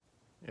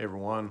Hey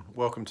everyone,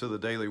 welcome to the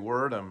Daily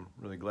Word. I'm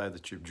really glad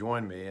that you've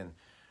joined me. And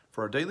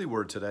for our Daily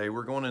Word today,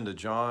 we're going into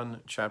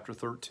John chapter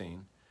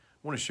 13.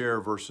 I want to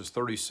share verses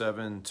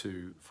 37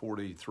 to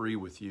 43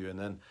 with you. And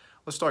then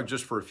let's talk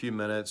just for a few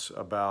minutes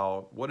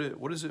about what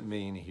does it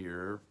mean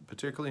here,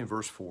 particularly in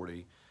verse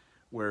 40,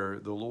 where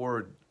the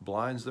Lord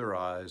blinds their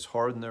eyes,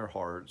 harden their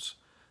hearts,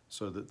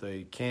 so that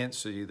they can't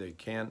see, they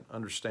can't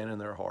understand in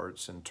their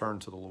hearts and turn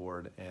to the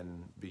Lord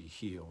and be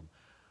healed.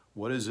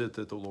 What is it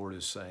that the Lord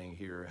is saying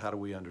here? How do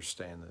we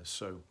understand this?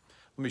 So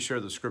let me share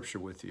the scripture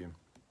with you.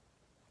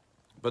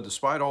 But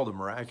despite all the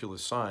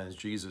miraculous signs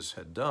Jesus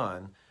had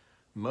done,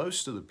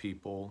 most of the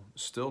people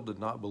still did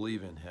not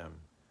believe in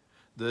him.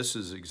 This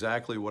is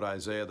exactly what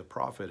Isaiah the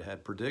prophet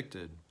had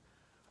predicted.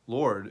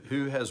 Lord,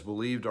 who has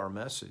believed our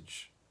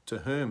message? To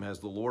whom has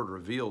the Lord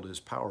revealed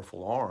his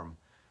powerful arm?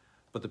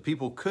 But the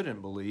people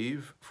couldn't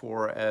believe,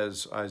 for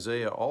as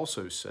Isaiah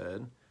also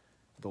said,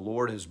 the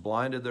Lord has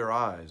blinded their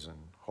eyes and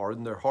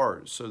hardened their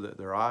hearts so that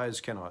their eyes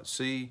cannot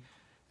see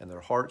and their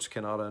hearts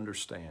cannot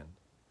understand,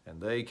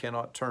 and they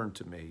cannot turn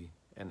to me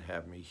and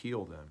have me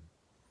heal them.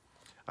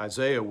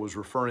 Isaiah was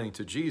referring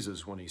to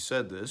Jesus when he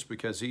said this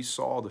because he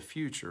saw the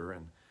future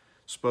and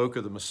spoke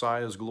of the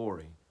Messiah's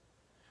glory.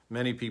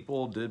 Many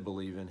people did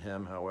believe in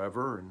him,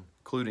 however,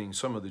 including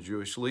some of the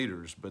Jewish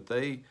leaders, but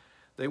they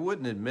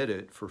wouldn't admit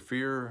it for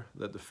fear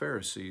that the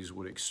Pharisees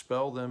would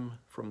expel them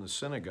from the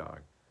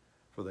synagogue,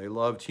 for they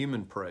loved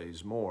human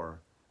praise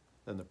more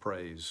than the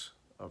praise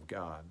of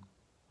God.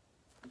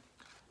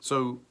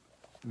 So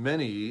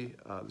many,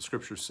 the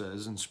scripture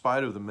says, in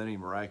spite of the many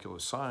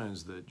miraculous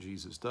signs that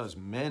Jesus does,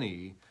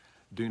 many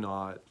do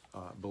not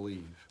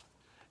believe.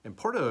 And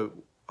part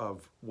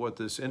of what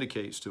this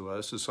indicates to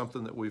us is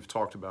something that we've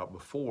talked about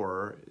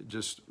before. It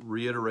just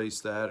reiterates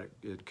that,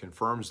 it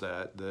confirms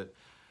that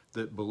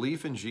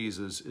belief in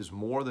Jesus is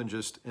more than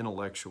just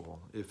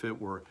intellectual. If it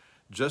were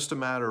just a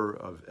matter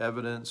of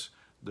evidence,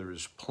 there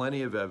is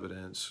plenty of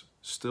evidence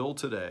still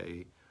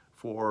today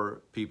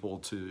for people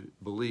to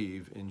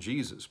believe in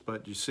Jesus.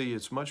 But you see,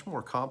 it's much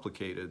more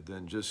complicated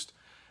than just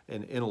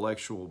an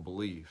intellectual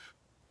belief.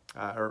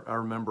 I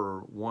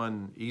remember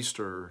one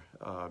Easter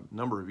a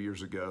number of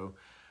years ago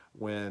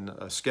when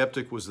a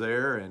skeptic was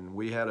there, and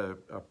we had a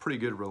pretty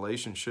good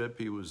relationship.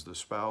 He was the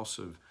spouse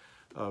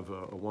of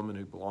a woman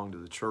who belonged to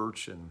the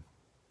church, and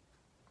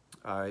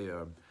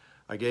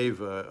I gave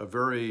a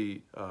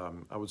very,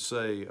 I would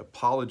say,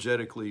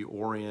 apologetically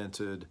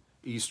oriented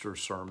Easter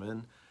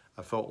sermon.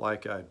 I felt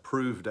like I'd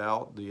proved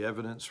out the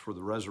evidence for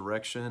the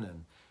resurrection,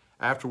 and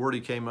afterward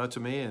he came up to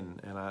me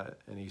and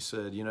he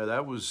said, you know,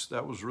 that was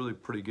really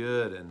pretty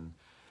good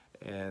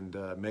and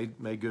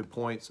made good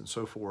points and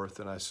so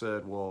forth. And I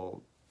said,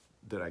 well,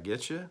 did I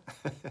get you?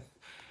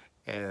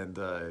 And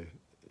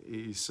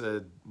he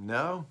said,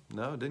 no,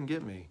 it didn't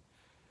get me.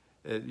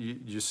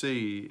 You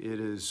see, it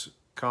is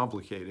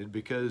complicated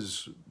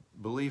because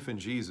belief in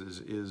Jesus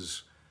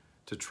is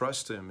to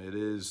trust him, it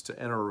is to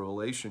enter a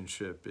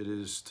relationship, it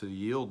is to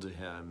yield to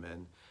him,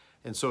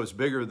 and so it's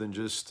bigger than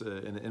just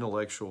an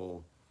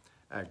intellectual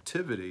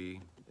activity.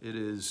 It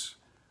is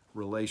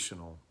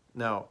relational.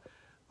 Now,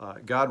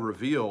 God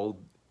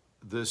revealed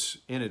this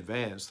in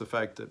advance, the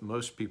fact that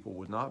most people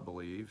would not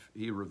believe.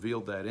 He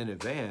revealed that in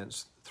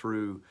advance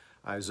through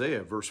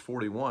Isaiah. Verse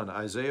 41,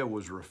 Isaiah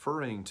was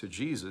referring to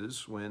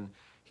Jesus when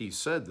he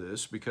said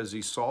this because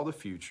he saw the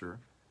future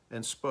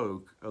and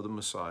spoke of the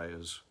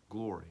Messiah's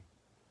glory.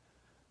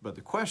 But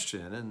the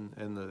question,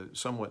 and the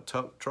somewhat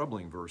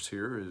troubling verse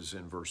here, is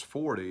in verse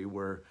 40,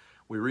 where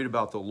we read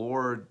about the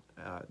Lord,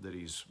 that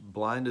he's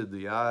blinded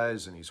the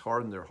eyes and he's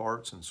hardened their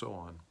hearts and so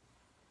on.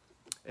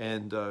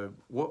 And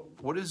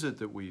what is it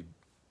that we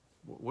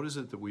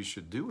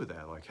should do with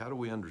that? Like, how do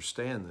we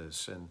understand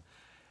this?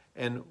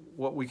 And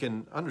what we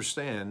can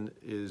understand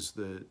is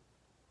that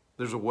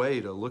there's a way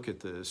to look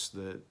at this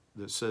that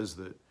says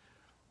that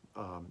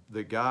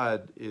that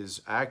God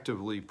is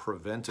actively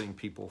preventing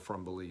people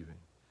from believing.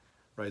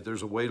 Right?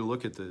 There's a way to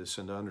look at this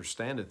and to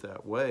understand it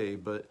that way.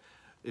 But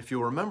if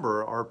you'll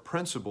remember, our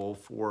principle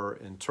for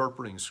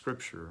interpreting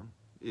Scripture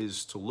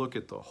is to look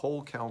at the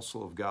whole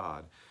counsel of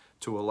God,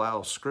 to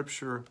allow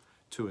Scripture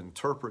to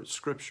interpret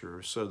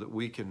Scripture so that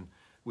we can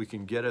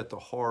get at the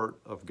heart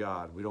of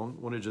God. We don't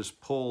want to just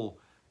pull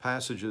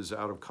passages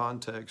out of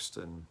context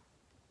and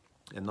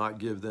not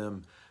give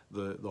them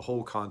the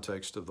whole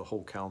context of the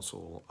whole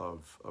counsel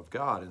of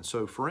God. And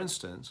so, for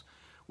instance,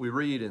 we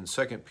read in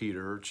 2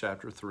 Peter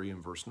chapter 3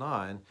 and verse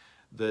 9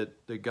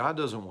 that God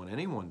doesn't want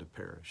anyone to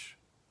perish,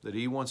 that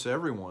he wants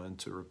everyone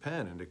to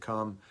repent and to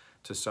come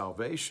to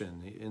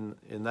salvation.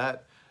 In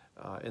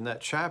that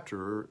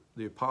chapter,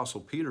 the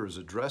Apostle Peter is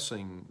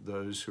addressing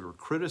those who are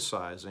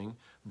criticizing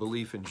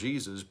belief in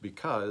Jesus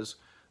because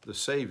the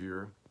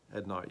Savior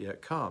had not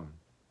yet come.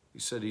 He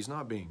said he's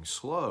not being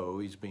slow,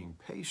 he's being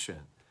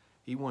patient.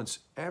 He wants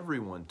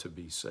everyone to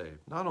be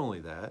saved. Not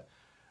only that,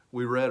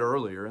 we read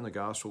earlier in the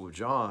Gospel of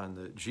John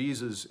that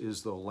Jesus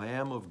is the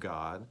Lamb of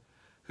God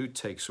who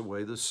takes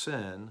away the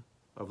sin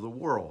of the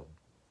world.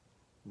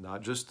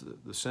 Not just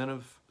the sin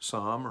of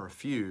some or a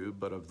few,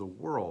 but of the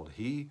world.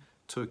 He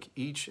took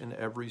each and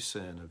every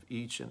sin of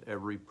each and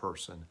every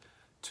person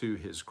to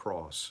his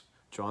cross.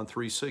 John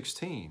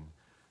 3:16,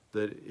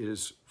 that it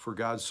is for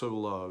God so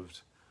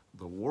loved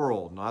the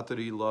world, not that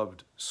he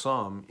loved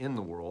some in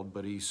the world,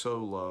 but he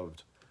so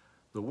loved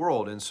the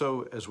world. And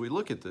so as we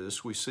look at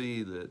this, we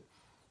see that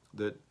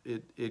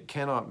it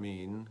cannot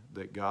mean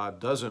that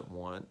God doesn't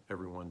want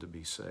everyone to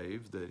be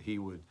saved, that he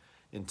would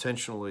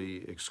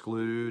intentionally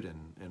exclude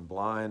and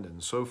blind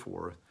and so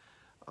forth.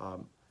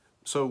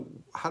 So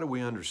how do we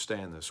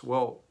understand this?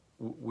 Well,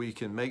 we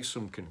can make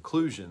some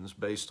conclusions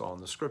based on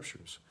the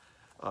scriptures.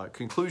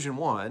 Conclusion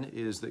one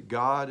is that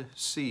God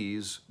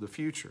sees the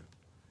future.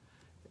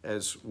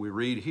 As we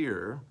read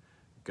here,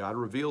 God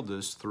revealed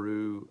this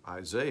through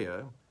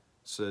Isaiah. It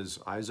says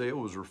Isaiah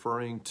was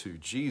referring to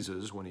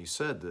Jesus when he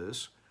said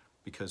this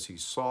because he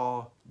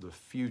saw the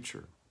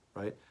future,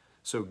 right?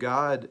 So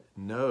God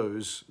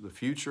knows the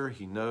future.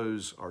 He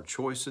knows our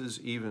choices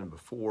even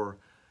before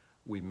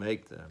we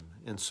make them.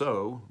 And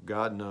so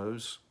God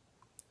knows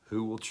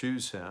who will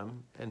choose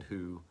him and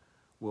who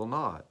will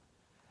not.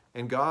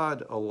 And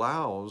God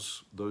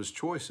allows those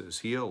choices.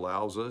 He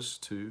allows us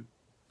to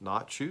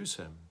not choose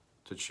him,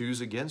 to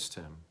choose against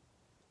him.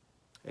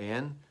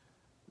 And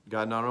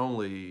God not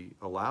only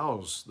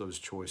allows those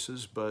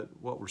choices, but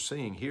what we're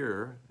seeing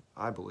here,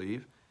 I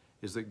believe,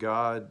 is that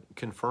God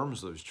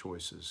confirms those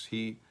choices.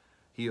 He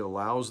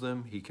allows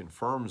them. He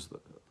confirms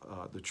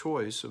the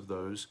choice of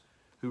those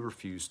who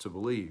refuse to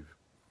believe.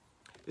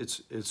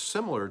 It's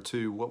similar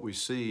to what we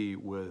see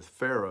with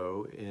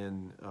Pharaoh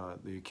in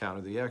the account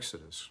of the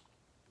Exodus.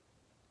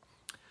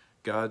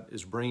 God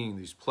is bringing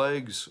these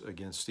plagues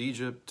against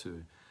Egypt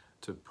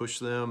to push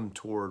them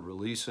toward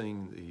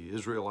releasing the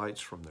Israelites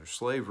from their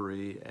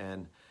slavery.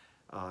 And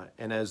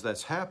as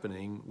that's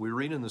happening, we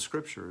read in the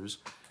scriptures,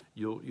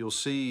 you'll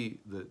see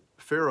that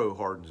Pharaoh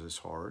hardens his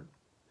heart,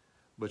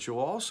 but you'll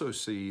also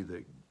see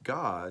that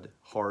God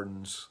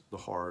hardens the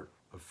heart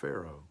of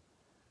Pharaoh.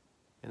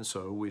 And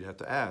so we'd have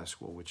to ask,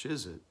 well, which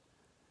is it?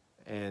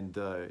 And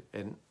the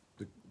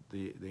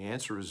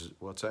answer is,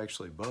 well, it's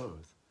actually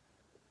both.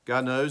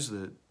 God knows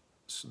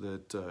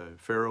that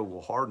Pharaoh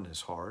will harden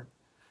his heart.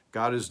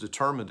 God is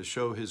determined to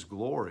show his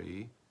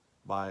glory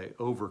by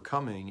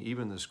overcoming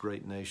even this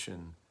great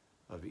nation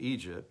of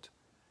Egypt.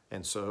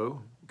 And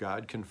so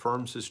God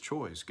confirms his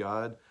choice.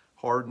 God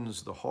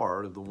hardens the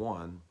heart of the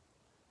one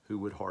who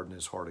would harden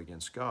his heart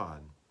against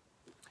God.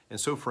 And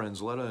so,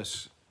 friends, let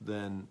us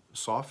then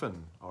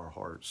soften our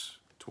hearts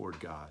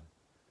toward God.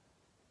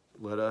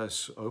 Let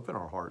us open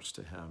our hearts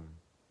to him,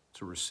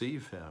 to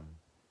receive him,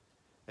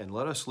 and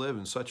let us live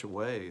in such a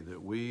way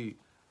that we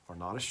are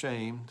not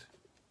ashamed,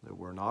 that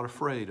we're not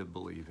afraid of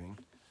believing.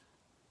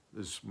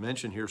 There's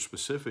mention here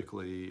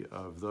specifically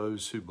of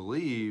those who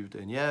believed,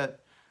 and yet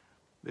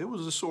it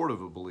was a sort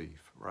of a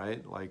belief,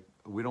 right? Like,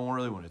 we don't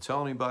really want to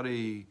tell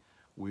anybody.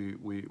 We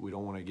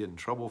don't want to get in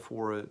trouble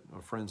for it.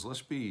 Friends,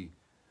 let's be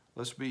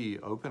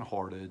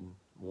open-hearted,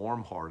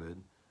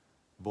 warm-hearted,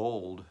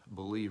 bold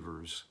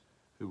believers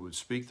who would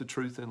speak the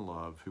truth in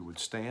love, who would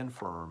stand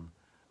firm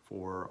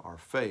for our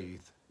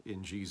faith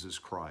in Jesus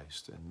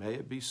Christ. And may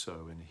it be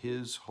so in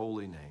his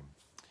holy name.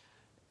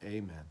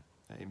 Amen.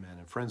 Amen.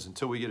 And friends,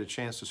 until we get a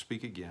chance to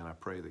speak again, I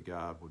pray that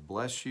God would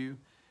bless you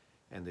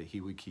and that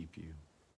he would keep you.